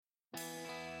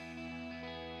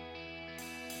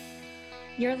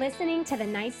You're listening to the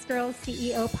Nice Girls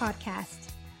CEO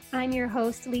podcast. I'm your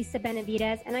host, Lisa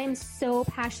Benavides, and I am so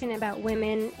passionate about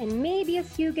women and maybe a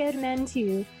few good men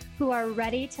too, who are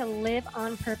ready to live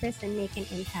on purpose and make an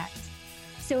impact.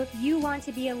 So if you want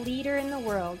to be a leader in the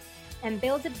world and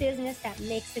build a business that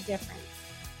makes a difference,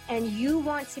 and you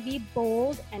want to be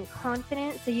bold and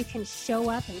confident so you can show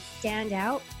up and stand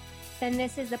out, then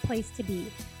this is the place to be.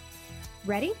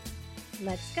 Ready?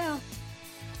 Let's go.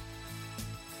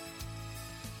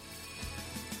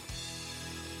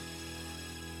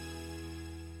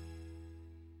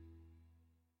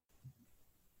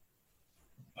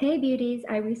 Hey beauties,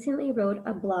 I recently wrote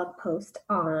a blog post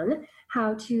on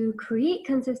how to create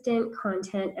consistent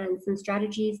content and some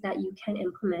strategies that you can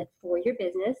implement for your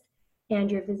business and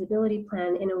your visibility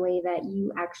plan in a way that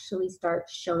you actually start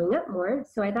showing up more.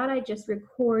 So I thought I'd just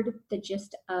record the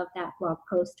gist of that blog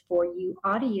post for you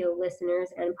audio listeners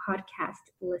and podcast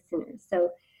listeners.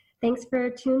 So thanks for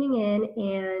tuning in.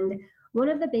 And one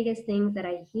of the biggest things that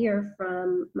I hear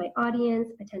from my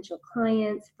audience, potential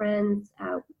clients, friends,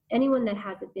 anyone that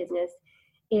has a business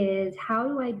is, how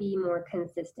do I be more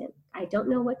consistent? I don't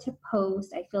know what to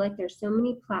post. I feel like there's so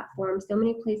many platforms, so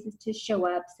many places to show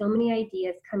up, so many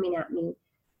ideas coming at me.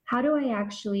 How do I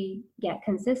actually get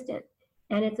consistent?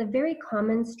 And it's a very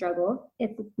common struggle.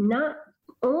 It's not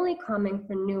only common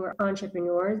for newer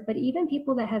entrepreneurs, but even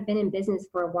people that have been in business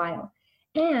for a while.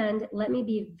 And let me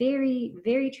be very,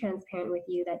 very transparent with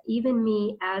you that even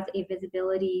me as a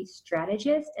visibility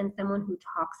strategist and someone who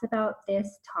talks about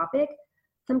this topic,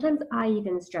 sometimes I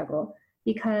even struggle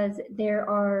because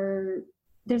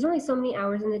there's only so many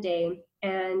hours in the day.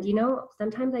 And,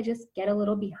 sometimes I just get a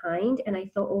little behind and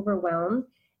I feel overwhelmed.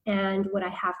 And what I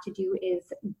have to do is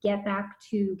get back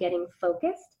to getting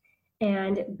focused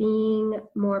and being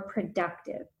more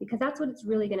productive, because that's what it's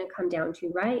really going to come down to,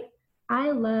 right?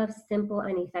 I love simple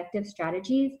and effective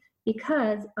strategies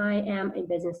because I am a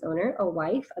business owner, a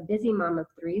wife, a busy mom of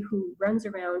 3 who runs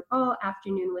around all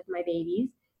afternoon with my babies.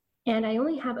 And I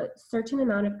only have a certain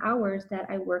amount of hours that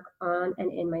I work on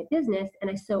and in my business.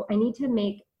 And so I need to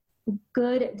make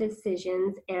good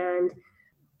decisions and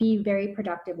be very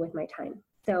productive with my time.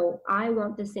 So I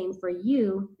want the same for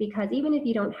you, because even if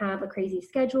you don't have a crazy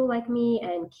schedule like me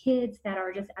and kids that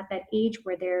are just at that age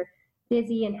where they're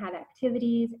busy and have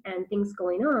activities and things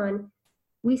going on,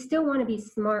 we still want to be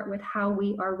smart with how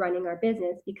we are running our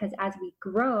business, because as we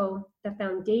grow, the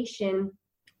foundation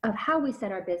of how we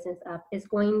set our business up is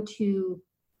going to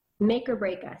make or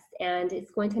break us, and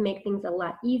it's going to make things a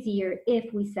lot easier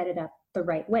if we set it up the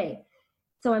right way.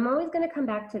 So I'm always going to come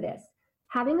back to this.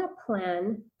 Having a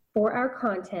plan for our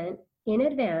content in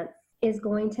advance is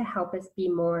going to help us be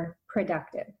more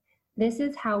productive. This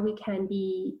is how we can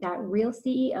be that real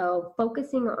CEO,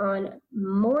 focusing on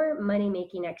more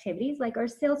money-making activities like our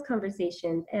sales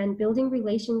conversations and building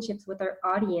relationships with our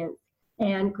audience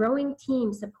and growing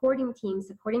teams, supporting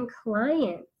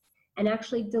clients, and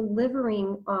actually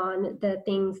delivering on the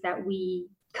things that we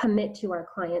commit to our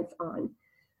clients on.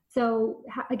 So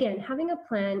again, having a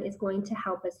plan is going to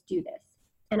help us do this.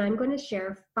 And I'm going to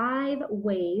share 5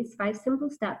 simple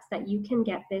steps that you can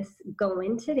get this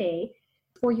going today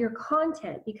for your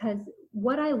content, because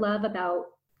what I love about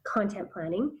content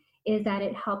planning is that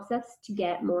it helps us to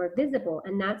get more visible.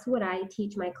 And that's what I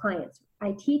teach my clients.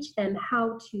 I teach them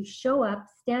how to show up,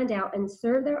 stand out, and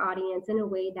serve their audience in a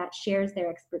way that shares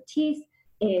their expertise.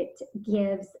 It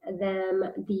gives them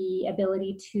the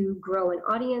ability to grow an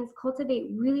audience,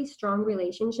 cultivate really strong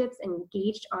relationships, and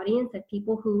engaged audience of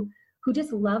people who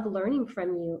just love learning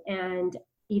from you and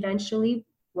eventually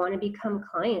want to become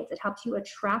clients. It helps you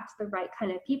attract the right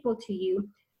kind of people to you.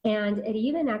 And it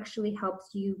even actually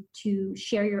helps you to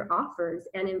share your offers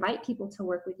and invite people to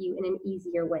work with you in an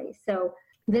easier way. So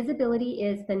visibility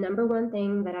is the number one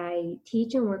thing that I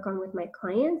teach and work on with my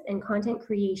clients, and content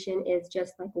creation is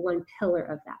just like one pillar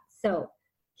of that. So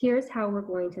here's how we're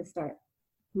going to start.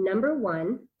 Number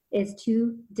 1 is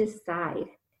to decide.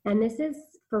 And this is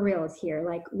for reals here.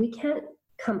 Like, we can't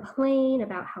complain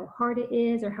about how hard it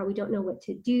is or how we don't know what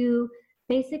to do.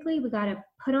 Basically, we got to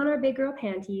put on our big girl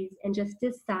panties and just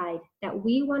decide that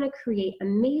we want to create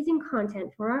amazing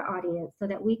content for our audience so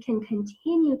that we can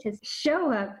continue to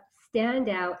show up, stand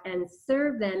out, and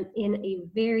serve them in a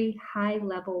very high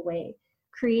level way,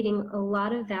 creating a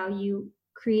lot of value,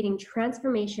 creating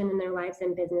transformation in their lives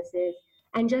and businesses,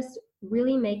 and just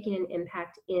really making an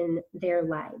impact in their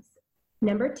lives.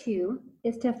 Number 2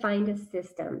 is to find a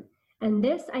system. And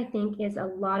this, I think, is a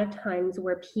lot of times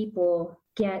where people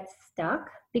get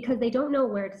stuck because they don't know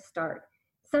where to start.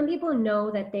 some people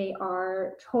know that they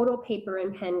are total paper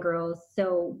and pen girls,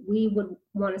 so we would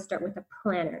want to start with a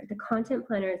planner. The content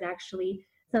planner is actually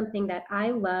something that I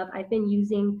love. I've been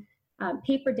using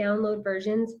paper download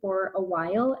versions for a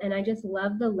while, and I just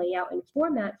love the layout and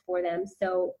format for them.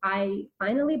 So I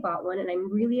finally bought one, and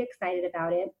I'm really excited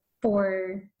about it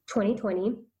for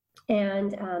 2020.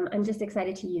 And I'm just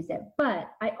excited to use it. But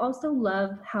I also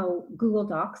love how Google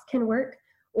Docs can work,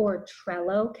 or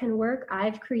Trello can work.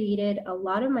 I've created a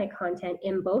lot of my content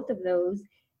in both of those,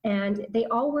 and they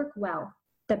all work well.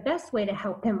 The best way to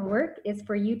help them work is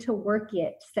for you to work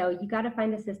it. So you got to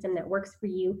find a system that works for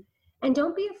you. And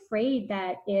don't be afraid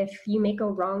that if you make a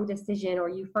wrong decision or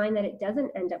you find that it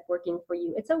doesn't end up working for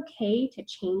you, it's okay to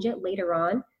change it later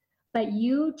on. But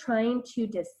you trying to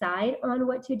decide on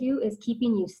what to do is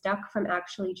keeping you stuck from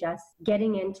actually just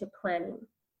getting into planning.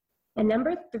 And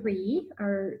number 3,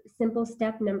 our simple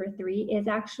step number 3, is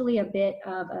actually a bit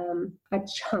of a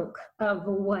chunk of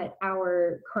what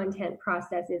our content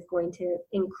process is going to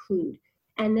include.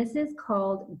 And this is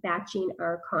called batching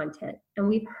our content. And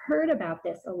we've heard about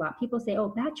this a lot. People say, oh,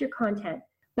 batch your content.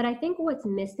 But I think what's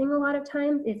missing a lot of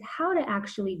times is how to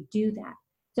actually do that.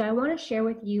 So I want to share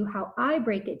with you how I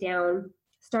break it down,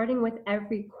 starting with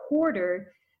every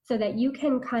quarter, so that you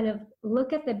can kind of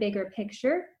look at the bigger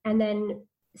picture and then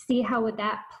see how with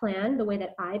that plan, the way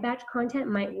that I batch content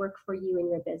might work for you in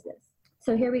your business.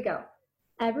 So here we go.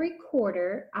 Every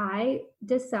quarter, I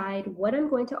decide what I'm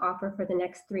going to offer for the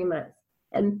next 3 months.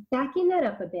 And backing that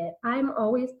up a bit, I'm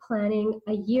always planning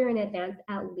a year in advance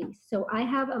at least. So I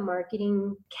have a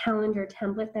marketing calendar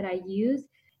template that I use,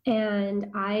 and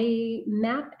I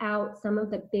map out some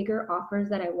of the bigger offers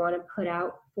that I want to put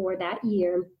out for that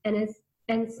year.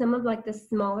 And some of like the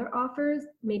smaller offers,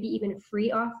 maybe even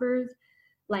free offers,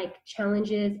 like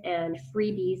challenges and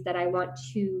freebies that I want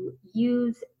to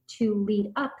use to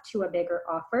lead up to a bigger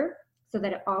offer, so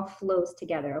that it all flows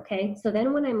together, okay? So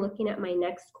then when I'm looking at my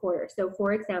next quarter, so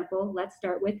for example, let's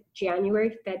start with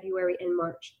January, February, and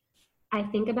March. I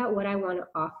think about what I want to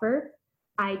offer.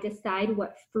 I decide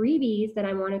what freebies that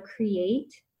I want to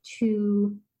create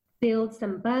to build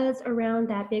some buzz around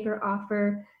that bigger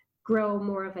offer, grow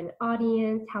more of an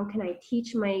audience. How can I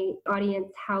teach my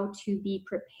audience how to be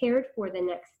prepared for the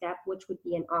next step, which would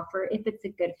be an offer if it's a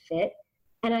good fit.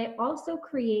 And I also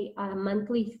create a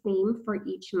monthly theme for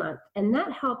each month. And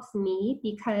that helps me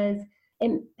because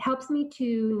it helps me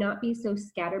to not be so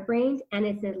scatterbrained, and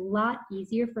it's a lot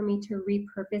easier for me to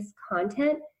repurpose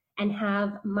content and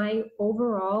have my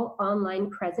overall online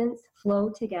presence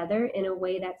flow together in a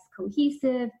way that's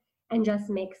cohesive and just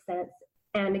makes sense.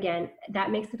 And again, that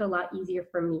makes it a lot easier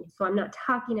for me. So I'm not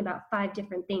talking about 5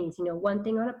 different things, one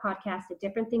thing on a podcast, a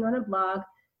different thing on a blog,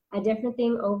 a different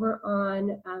thing over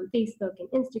on Facebook and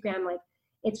Instagram. Like,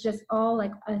 it's just all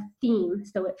like a theme,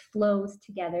 so it flows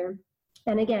together.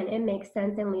 And again, it makes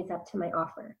sense and leads up to my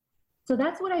offer. So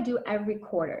that's what I do every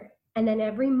quarter. And then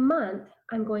every month,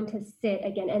 I'm going to sit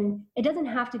again. And it doesn't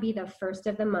have to be the first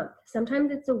of the month.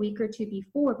 Sometimes it's a week or 2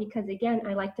 before, because again,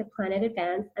 I like to plan in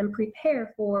advance and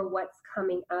prepare for what's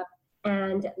coming up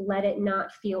and let it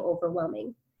not feel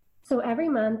overwhelming. So every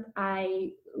month,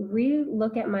 I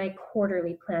re-look at my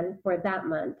quarterly plan for that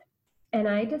month, and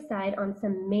I decide on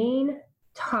some main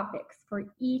topics for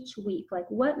each week. Like,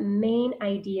 what main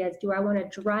ideas do I want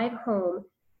to drive home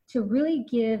to really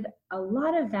give a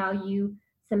lot of value,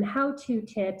 some how-to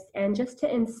tips, and just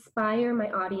to inspire my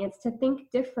audience to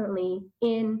think differently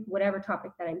in whatever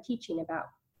topic that I'm teaching about.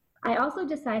 I also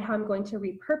decide how I'm going to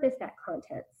repurpose that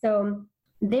content. So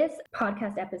this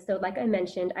podcast episode, like I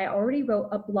mentioned, I already wrote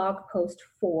a blog post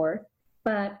for,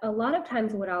 but a lot of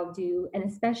times what I'll do, and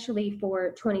especially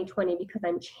for 2020, because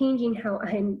I'm changing how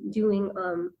I'm doing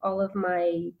all of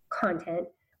my content,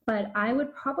 but I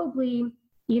would probably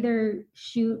either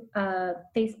shoot a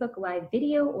Facebook Live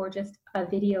video or just a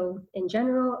video in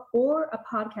general, or a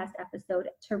podcast episode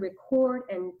to record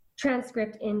and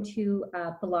transcript into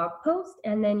a blog post,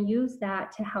 and then use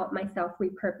that to help myself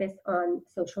repurpose on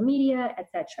social media,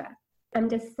 etc. I'm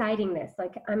deciding this,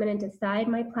 like I'm going to decide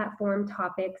my platform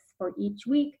topics for each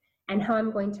week and how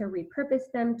I'm going to repurpose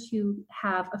them to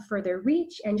have a further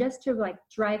reach and just to like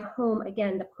drive home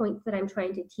again the points that I'm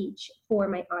trying to teach for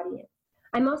my audience.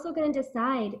 I'm also going to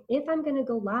decide if I'm going to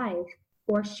go live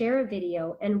or share a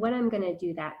video and when I'm going to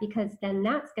do that, because then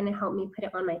that's going to help me put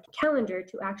it on my calendar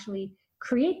to actually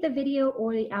create the video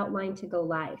or the outline to go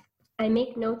live. I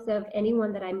make notes of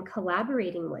anyone that I'm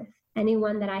collaborating with,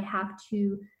 anyone that I have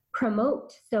to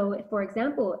promote. So for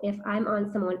example, if I'm on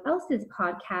someone else's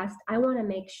podcast, I want to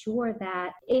make sure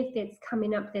that if it's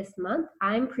coming up this month,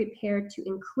 I'm prepared to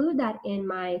include that in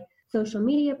my social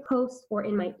media posts or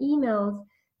in my emails,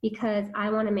 because I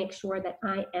want to make sure that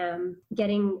I am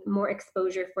getting more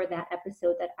exposure for that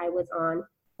episode that I was on.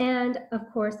 And of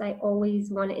course, I always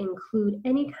want to include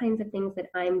any kinds of things that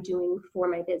I'm doing for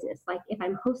my business. Like if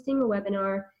I'm hosting a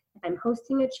webinar, if I'm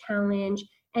hosting a challenge,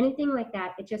 anything like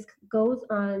that, it just goes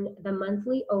on the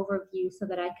monthly overview so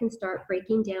that I can start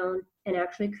breaking down and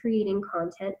actually creating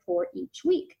content for each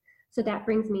week. So that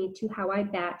brings me to how I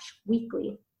batch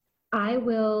weekly. I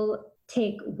will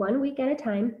take 1 week at a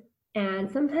time.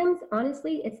 And sometimes,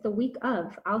 honestly, it's the week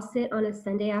of. I'll sit on a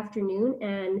Sunday afternoon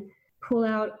and pull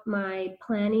out my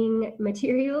planning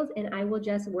materials and I will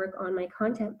just work on my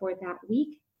content for that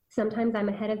week. Sometimes I'm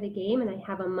ahead of the game and I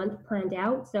have a month planned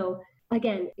out. So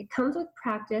again, it comes with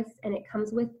practice and it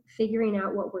comes with figuring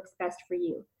out what works best for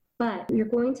you. But you're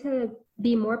going to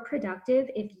be more productive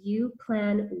if you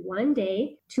plan one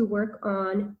day to work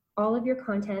on all of your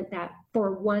content that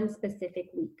for one specific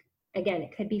week. Again,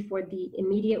 it could be for the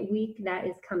immediate week that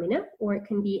is coming up, or it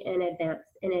can be in advance.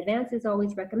 In advance is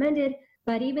always recommended,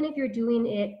 but even if you're doing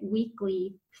it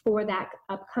weekly for that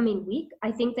upcoming week,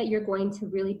 I think that you're going to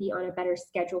really be on a better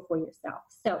schedule for yourself.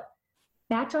 So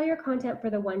batch all your content for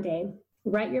the one day,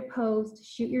 write your post,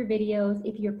 shoot your videos.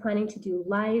 If you're planning to do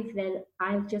live, then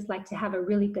I just like to have a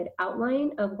really good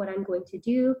outline of what I'm going to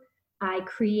do. I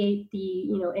create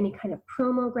any kind of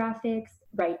promo graphics,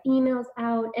 write emails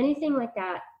out, anything like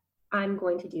that I'm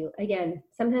going to do. Again,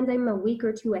 sometimes I'm a week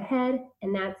or two ahead,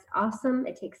 and that's awesome.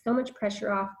 It takes so much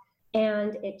pressure off,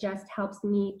 and it just helps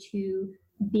me to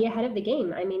be ahead of the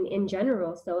game. I mean, in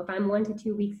general. So if I'm 1 to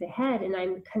 2 weeks ahead and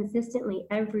I'm consistently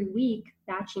every week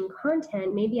batching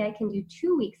content, maybe I can do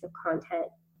 2 weeks of content.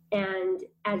 And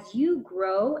as you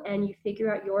grow and you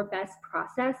figure out your best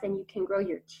process and you can grow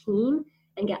your team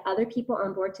and get other people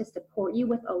on board to support you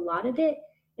with a lot of it,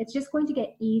 it's just going to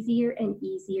get easier and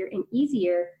easier and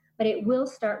easier. But it will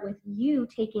start with you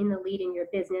taking the lead in your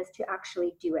business to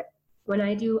actually do it. When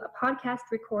I do a podcast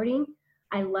recording,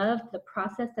 I love the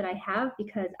process that I have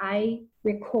because I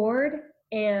record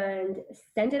and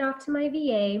send it off to my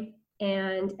VA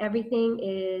and everything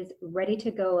is ready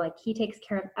to go. Like he takes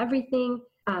care of everything,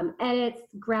 edits,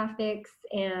 graphics,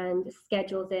 and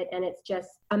schedules it. And it's just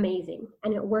amazing.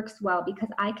 And it works well because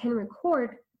I can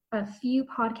record a few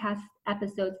podcast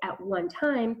episodes at one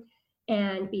time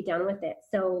and be done with it.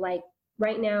 So like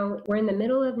right now, we're in the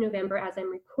middle of November as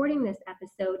I'm recording this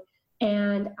episode.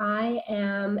 And I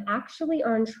am actually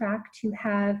on track to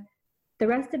have the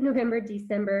rest of November,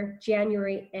 December,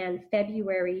 January, and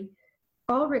February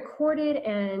all recorded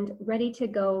and ready to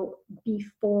go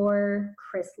before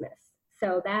Christmas.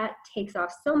 So that takes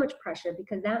off so much pressure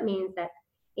because that means that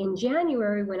in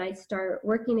January, when I start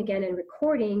working again and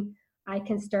recording, I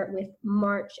can start with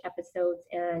March episodes,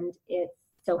 and it's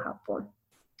so helpful.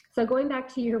 So going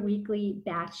back to your weekly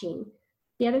batching,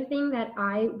 the other thing that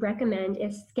I recommend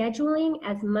is scheduling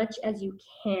as much as you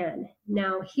can.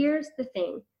 Now, here's the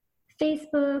thing.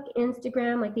 Facebook,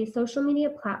 Instagram, like these social media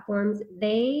platforms,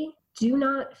 they do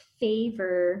not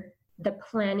favor the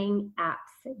planning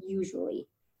apps usually.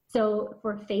 So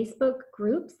for Facebook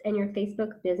groups and your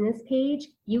Facebook business page,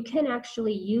 you can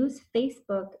actually use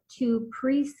Facebook to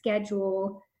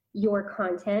pre-schedule your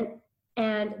content.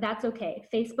 And that's okay.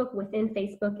 Facebook within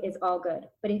Facebook is all good.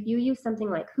 But if you use something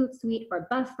like Hootsuite or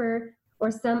Buffer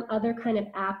or some other kind of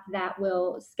app that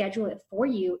will schedule it for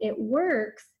you, it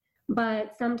works,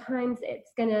 but sometimes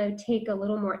it's going to take a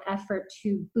little more effort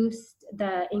to boost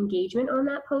the engagement on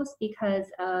that post because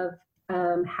of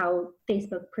how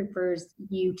Facebook prefers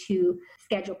you to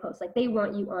schedule posts. Like they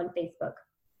want you on Facebook.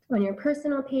 On your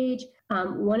personal page,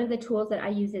 one of the tools that I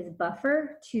use is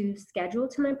Buffer to schedule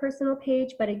to my personal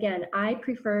page. But again, I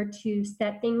prefer to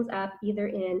set things up either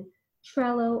in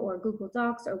Trello or Google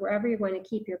Docs or wherever you're going to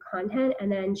keep your content, and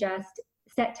then just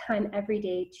set time every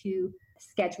day to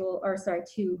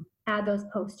to add those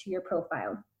posts to your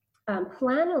profile.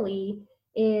 Planoly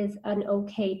is an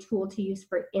okay tool to use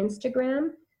for Instagram.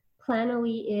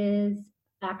 Planoly is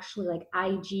actually like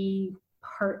IG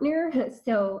partner.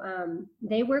 So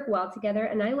they work well together.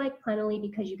 And I like Planoly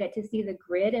because you get to see the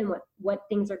grid and what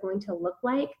things are going to look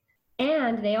like.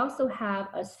 And they also have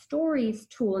a stories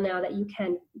tool now that you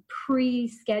can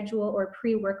pre-schedule or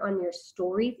pre-work on your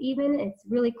stories even. It's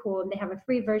really cool. They have a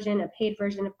free version, a paid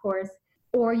version, of course.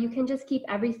 Or you can just keep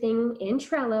everything in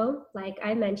Trello, like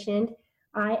I mentioned.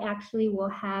 I actually will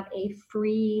have a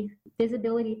free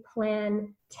visibility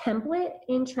plan template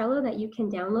in Trello that you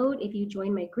can download if you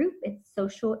join my group. It's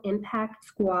Social Impact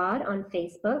Squad on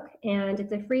Facebook, and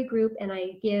it's a free group, and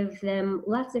I give them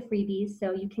lots of freebies,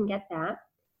 so you can get that.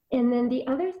 And then the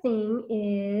other thing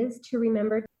is to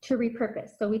remember to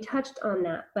repurpose. So we touched on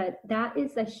that, but that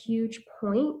is a huge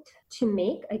point to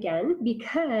make again,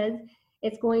 because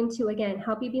it's going to, again,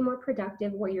 help you be more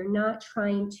productive where you're not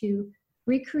trying to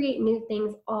recreate new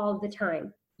things all the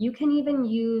time. You can even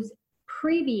use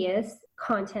previous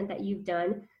content that you've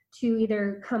done to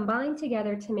either combine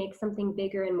together to make something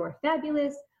bigger and more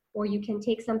fabulous, or you can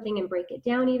take something and break it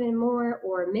down even more,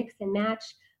 or mix and match.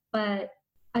 But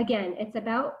again, it's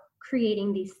about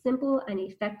creating these simple and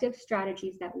effective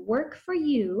strategies that work for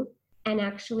you and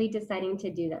actually deciding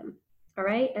to do them. All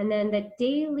right. And then the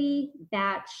daily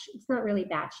batch, it's not really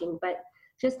batching, but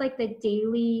just like the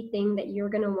daily thing that you're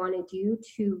going to want to do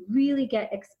to really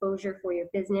get exposure for your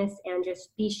business and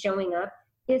just be showing up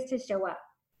is to show up.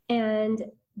 And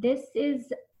this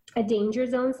is a danger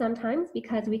zone sometimes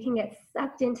because we can get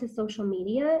sucked into social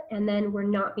media and then we're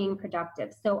not being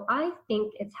productive. So I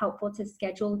think it's helpful to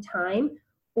schedule time,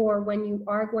 or when you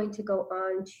are going to go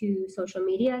on to social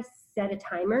media, set a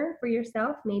timer for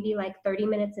yourself, maybe like 30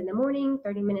 minutes in the morning,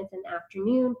 30 minutes in the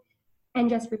afternoon, and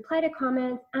just reply to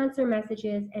comments, answer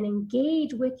messages, and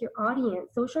engage with your audience.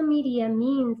 Social media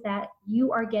means that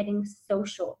you are getting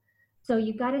social. So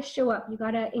you got to show up, you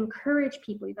got to encourage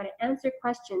people, you got to answer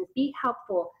questions, be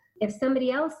helpful. If somebody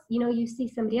else, you see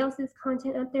somebody else's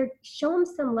content up there, show them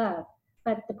some love.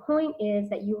 But the point is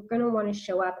that you're going to want to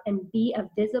show up and be a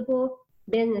visible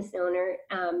business owner,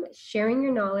 sharing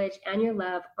your knowledge and your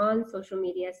love on social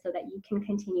media so that you can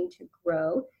continue to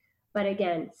grow. But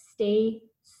again, stay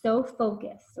so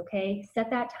focused, okay? Set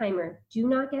that timer. Do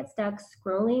not get stuck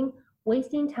scrolling,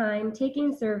 wasting time,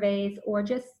 taking surveys, or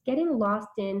just getting lost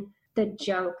in the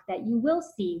junk that you will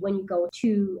see when you go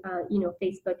to,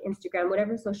 Facebook, Instagram,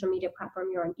 whatever social media platform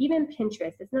you're on, even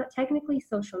Pinterest. It's not technically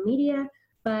social media,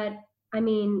 but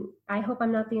I hope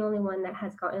I'm not the only one that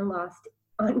has gotten lost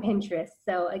on Pinterest.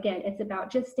 So again, it's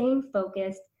about just staying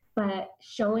focused, but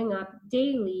showing up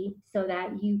daily so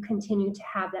that you continue to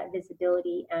have that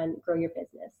visibility and grow your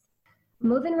business.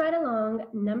 Moving right along,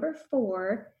 number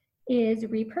 4 is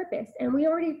repurpose. And we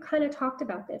already kind of talked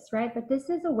about this, right? But this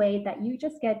is a way that you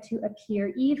just get to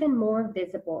appear even more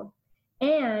visible,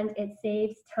 and it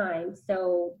saves time.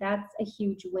 So that's a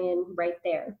huge win right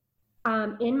there.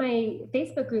 In my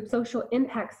Facebook group, Social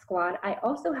Impact Squad, I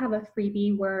also have a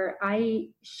freebie where I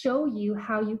show you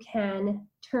how you can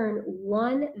turn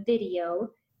one video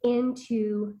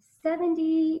into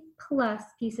 70 plus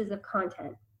pieces of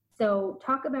content. So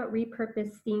talk about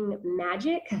repurposing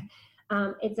magic.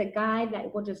 It's a guide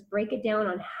that will just break it down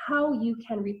on how you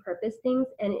can repurpose things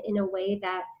and in a way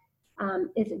that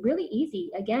is really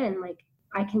easy. Again, like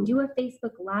I can do a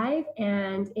Facebook Live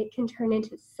and it can turn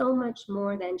into so much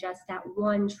more than just that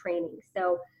one training.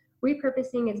 So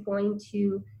repurposing is going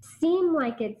to seem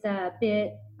like it's a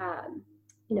bit,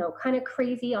 kind of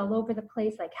crazy all over the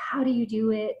place. Like, how do you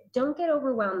do it? Don't get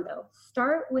overwhelmed though.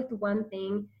 Start with one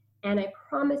thing, and I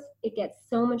promise it gets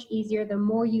so much easier the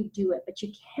more you do it, but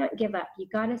you can't give up. You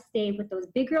got to stay with those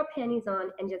big girl panties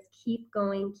on and just keep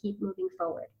going, keep moving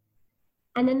forward.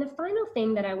 And then the final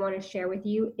thing that I want to share with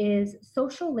you is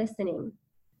social listening.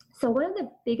 So one of the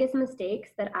biggest mistakes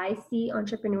that I see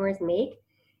entrepreneurs make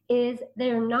is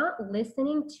they're not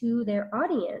listening to their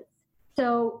audience.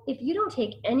 So if you don't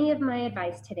take any of my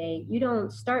advice today, you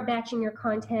don't start batching your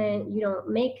content, you don't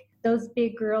make those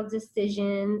big girl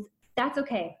decisions, that's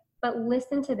okay. But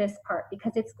listen to this part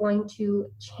because it's going to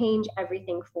change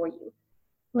everything for you.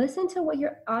 Listen to what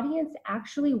your audience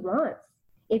actually wants.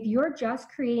 If you're just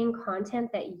creating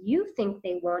content that you think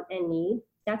they want and need,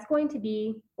 that's going to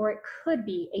be, or it could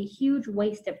be, a huge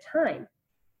waste of time,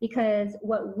 because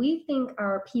what we think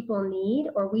our people need,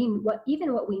 or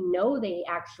what we know they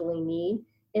actually need,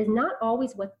 is not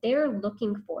always what they're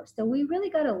looking for. So we really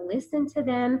got to listen to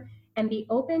them and be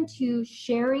open to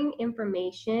sharing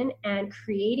information and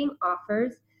creating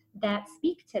offers that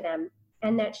speak to them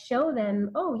and that show them,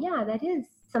 oh yeah, that is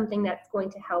something that's going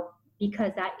to help,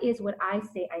 because that is what I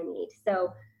say I need.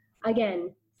 So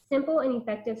again, simple and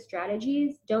effective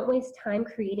strategies. Don't waste time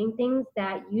creating things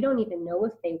that you don't even know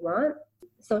if they want.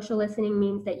 Social listening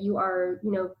means that you are,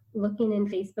 looking in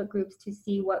Facebook groups to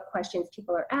see what questions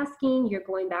people are asking. You're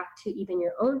going back to even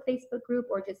your own Facebook group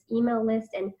or just email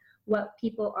list and what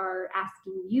people are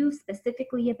asking you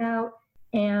specifically about.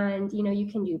 And,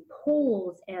 you can do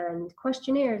polls and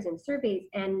questionnaires and surveys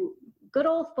and good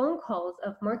old phone calls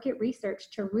of market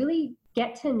research to really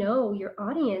get to know your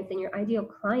audience and your ideal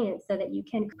clients so that you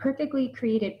can perfectly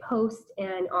created posts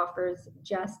and offers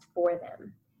just for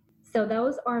them. So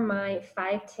those are my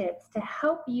 5 tips to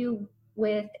help you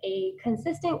with a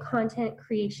consistent content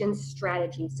creation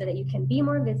strategy so that you can be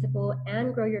more visible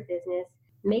and grow your business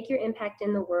make your impact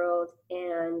in the world,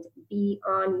 and be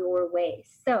on your way.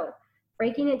 So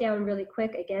breaking it down really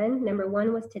quick again, number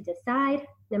 1 was to decide.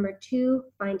 Number 2,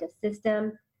 find a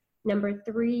system. Number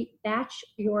 3, batch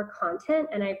your content.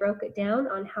 And I broke it down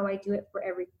on how I do it for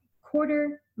every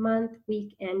quarter, month,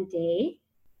 week, and day.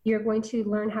 You're going to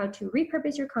learn how to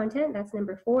repurpose your content. That's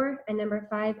number 4. And number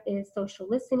 5 is social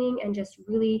listening and just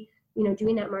really,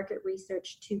 doing that market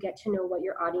research to get to know what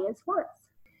your audience wants.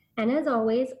 And as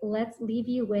always, let's leave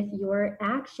you with your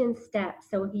action steps.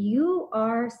 So if you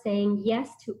are saying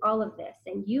yes to all of this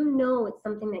and you know it's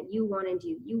something that you want to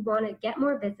do, you want to get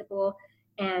more visible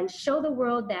and show the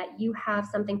world that you have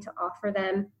something to offer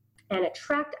them and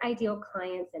attract ideal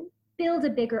clients and build a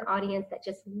bigger audience that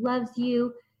just loves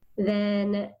you,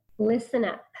 then listen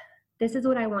up. This is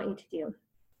what I want you to do.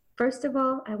 First of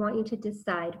all, I want you to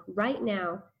decide right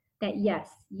now that yes,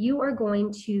 you are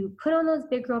going to put on those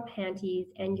big girl panties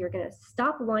and you're going to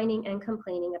stop whining and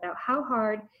complaining about how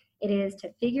hard it is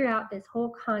to figure out this whole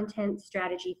content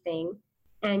strategy thing.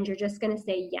 And you're just going to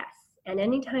say yes. And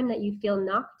anytime that you feel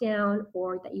knocked down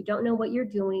or that you don't know what you're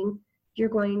doing, you're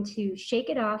going to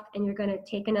shake it off and you're going to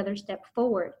take another step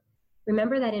forward.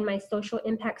 Remember that in my Social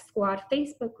Impact Squad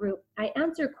Facebook group, I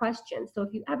answer questions. So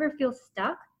if you ever feel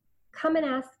stuck, come and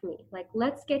ask me.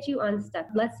 Let's get you unstuck.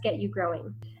 Let's get you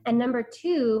growing. And number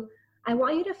 2, I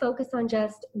want you to focus on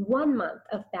just 1 month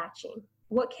of batching.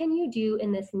 What can you do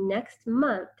in this next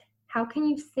month? How can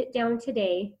you sit down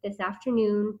today, this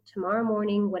afternoon, tomorrow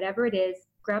morning, whatever it is,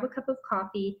 grab a cup of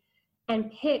coffee and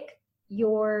pick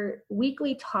your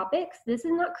weekly topics? This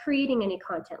is not creating any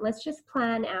content. Let's just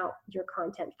plan out your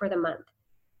content for the month.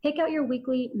 Pick out your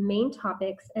weekly main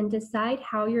topics and decide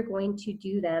how you're going to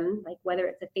do them, like whether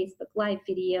it's a Facebook Live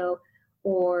video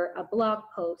or a blog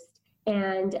post,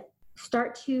 and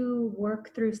start to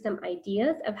work through some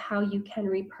ideas of how you can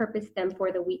repurpose them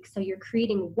for the week. So you're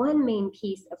creating one main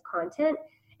piece of content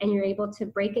and you're able to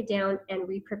break it down and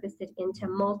repurpose it into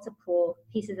multiple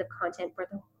pieces of content for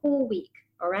the whole week,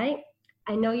 all right?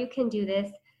 I know you can do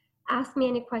this. Ask me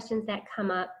any questions that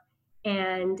come up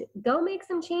and go make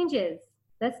some changes.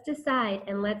 Let's decide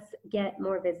and let's get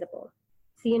more visible.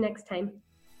 See you next time.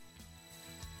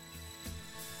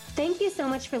 Thank you so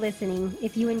much for listening.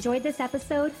 If you enjoyed this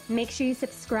episode, make sure you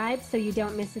subscribe so you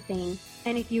don't miss a thing.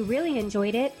 And if you really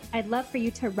enjoyed it, I'd love for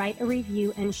you to write a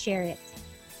review and share it.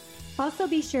 Also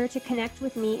be sure to connect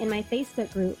with me in my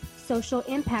Facebook group, Social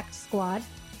Impact Squad,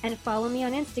 and follow me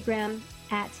on Instagram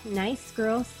at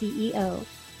NiceGirlCEO.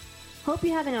 Hope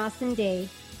you have an awesome day.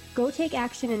 Go take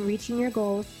action in reaching your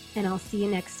goals, and I'll see you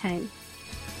next time.